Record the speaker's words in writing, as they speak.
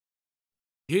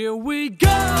Here we go.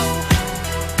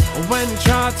 When you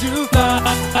try to fly,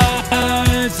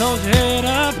 hold your head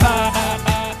up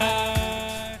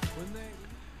high.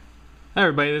 Hi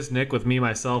everybody, this is Nick with me,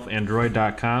 myself,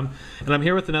 Adw.com, and I'm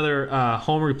here with another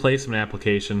home replacement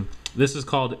application. This is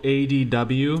called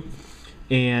Adw,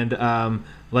 and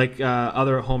like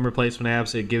other home replacement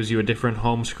apps, it gives you a different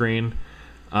home screen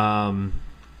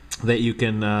that you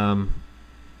can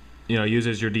use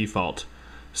as your default.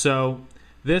 So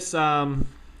this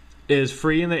is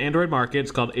free in the Android market.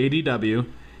 It's called Adw,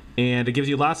 and it gives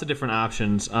you lots of different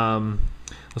options.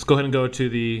 Let's go ahead and go to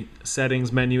the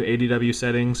settings menu, Adw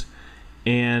settings,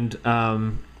 and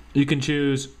you can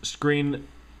choose screen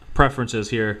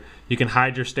preferences here. You can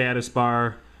hide your status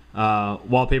bar,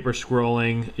 wallpaper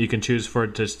scrolling. You can choose for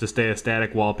it to stay a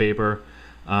static wallpaper.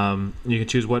 You can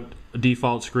choose what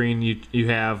default screen you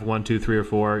have, 1, 2, 3, or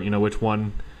 4. You know which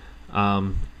one.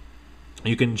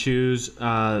 You can choose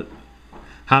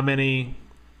how many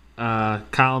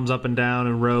columns up and down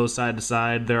and rows side to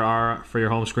side there are for your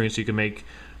home screen, so you can make,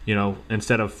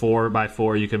 instead of 4 by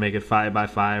 4, you can make it 5 by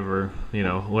 5, or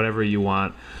whatever you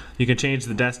want. You can change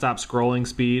the desktop scrolling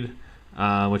speed,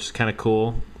 which is kind of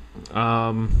cool.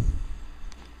 Whole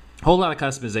lot of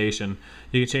customization.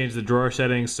 You can change the drawer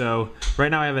settings. So right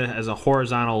now I have it as a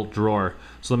horizontal drawer.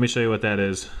 So let me show you what that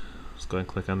is. Let's go ahead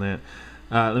and click on that.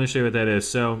 Let me show you what that is.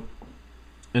 So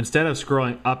instead of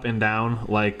scrolling up and down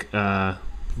like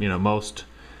most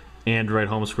Android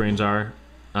home screens are,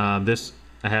 this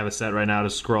I have it set right now to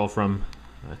scroll from,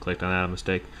 I clicked on that, a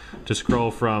mistake, to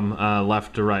scroll from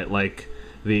left to right like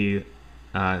the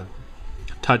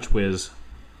TouchWiz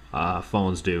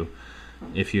phones do.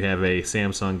 If you have a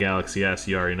Samsung Galaxy S,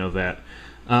 you already know that.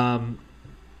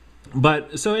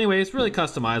 But so anyway, it's really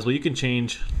customizable. You can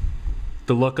change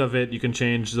the look of it. You can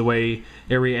change the way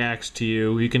it reacts to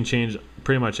you. You can change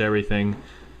pretty much everything.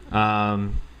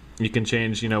 You can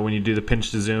change, when you do the pinch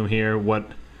to zoom here,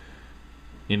 what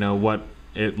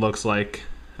it looks like.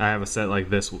 I have it set like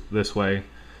this way.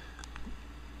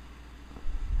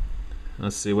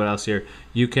 Let's see what else here.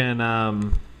 You can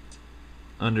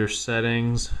under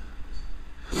settings,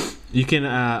 you can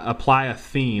apply a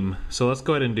theme. So let's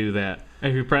go ahead and do that.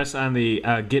 If you press on the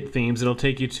Get Themes, it'll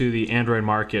take you to the Android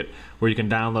market where you can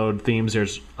download themes.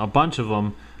 There's a bunch of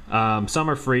them. Some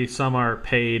are free, some are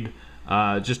paid.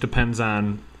 Just depends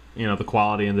on the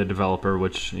quality and the developer,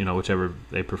 whichever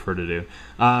they prefer to do.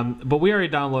 But we already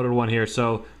downloaded one here,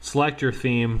 so select your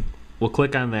theme. We'll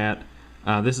click on that.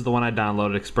 This is the one I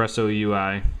downloaded, Espresso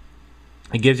UI.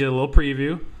 It gives you a little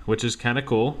preview, which is kind of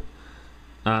cool.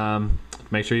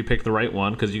 Make sure you pick the right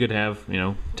one, because you could have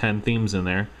 10 themes in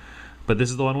there. But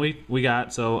this is the one we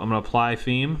got, so I'm going to apply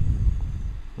theme.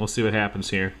 We'll see what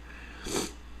happens here.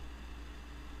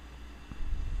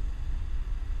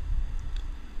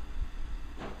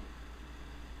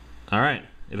 Alright,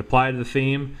 it applied the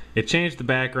theme. It changed the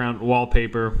background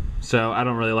wallpaper, so I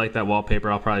don't really like that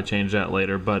wallpaper. I'll probably change that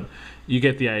later, but you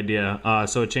get the idea.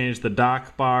 So it changed the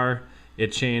dock bar.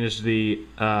 It changed the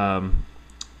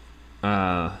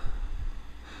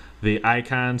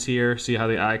icons here. See how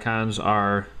the icons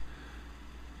are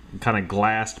kind of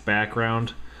glassed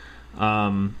background.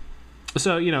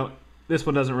 So this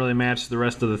one doesn't really match the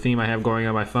rest of the theme I have going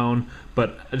on my phone,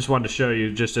 but I just wanted to show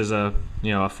you, just as a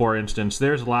a for instance.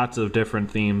 There's lots of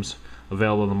different themes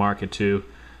available in the market too.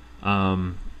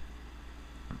 Another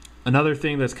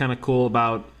thing that's kind of cool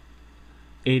about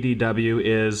Adw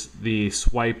is the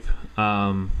swipe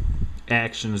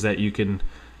actions that you can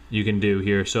do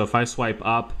here. So if I swipe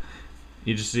up,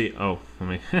 you just see, let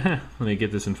me let me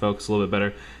get this in focus a little bit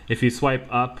better. If you swipe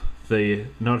up, the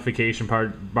notification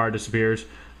bar disappears.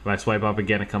 If I swipe up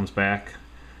again, it comes back.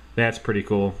 That's pretty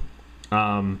cool.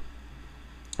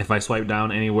 If I swipe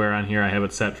down anywhere on here, I have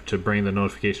it set to bring the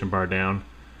notification bar down.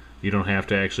 You don't have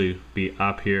to actually be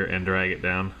up here and drag it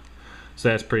down. So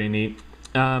that's pretty neat.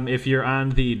 If you're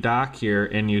on the dock here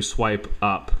and you swipe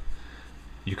up,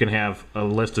 you can have a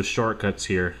list of shortcuts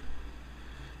here.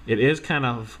 It is kind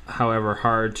of, however,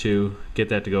 hard to get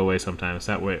that to go away sometimes.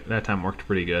 That time worked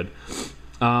pretty good.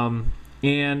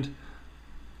 And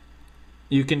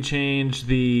you can change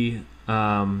the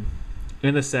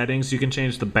in the settings, you can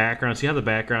change the background. See how the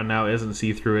background now isn't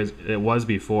see-through as it was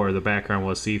before. The background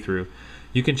was see-through.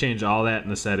 You can change all that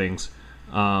in the settings,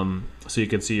 so you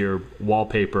can see your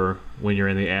wallpaper when you're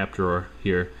in the app drawer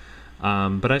here.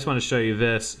 But I just want to show you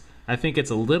this. I think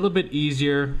it's a little bit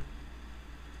easier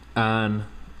on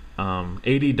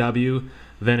Adw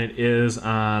than it is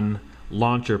on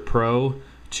Launcher Pro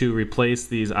to replace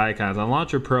these icons. On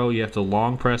Launcher Pro, you have to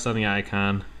long press on the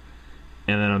icon,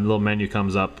 and then a little menu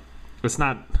comes up. It's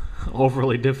not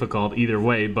overly difficult either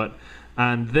way, but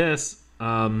On this,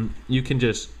 you can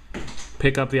just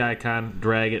pick up the icon,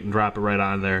 drag it, and drop it right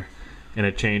on there, and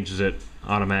it changes it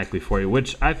automatically for you,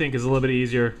 which I think is a little bit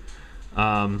easier,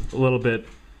 a little bit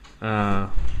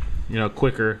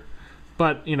quicker,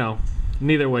 but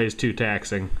neither way is too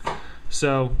taxing.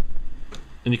 So,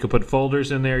 and you can put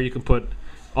folders in there. You can put,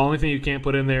 only thing you can't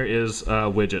put in there is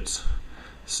widgets.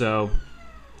 So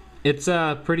it's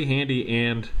pretty handy,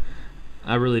 and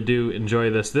I really do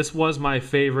enjoy this. This was my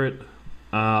favorite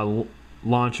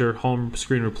launcher, home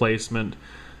screen replacement,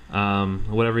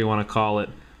 whatever you want to call it.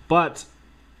 But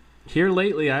here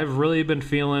lately, I've really been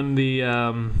feeling the,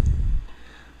 let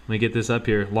me get this up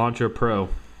here, Launcher Pro.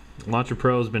 Launcher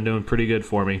Pro has been doing pretty good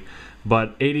for me.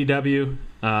 But ADW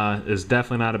is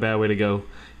definitely not a bad way to go.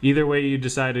 Either way you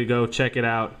decide to go, check it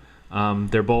out.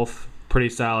 They're both pretty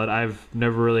solid. I've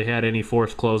never really had any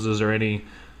forced closes or any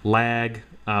lag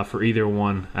for either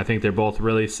one. I think they're both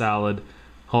really solid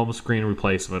home screen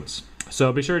replacements.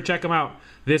 So be sure to check them out.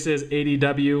 This is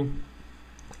ADW,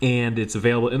 and it's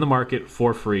available in the market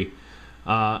for free.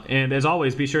 And as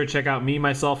always, be sure to check out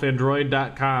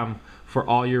Adw.com for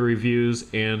all your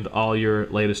reviews and all your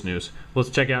latest news. Let's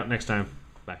check it out next time.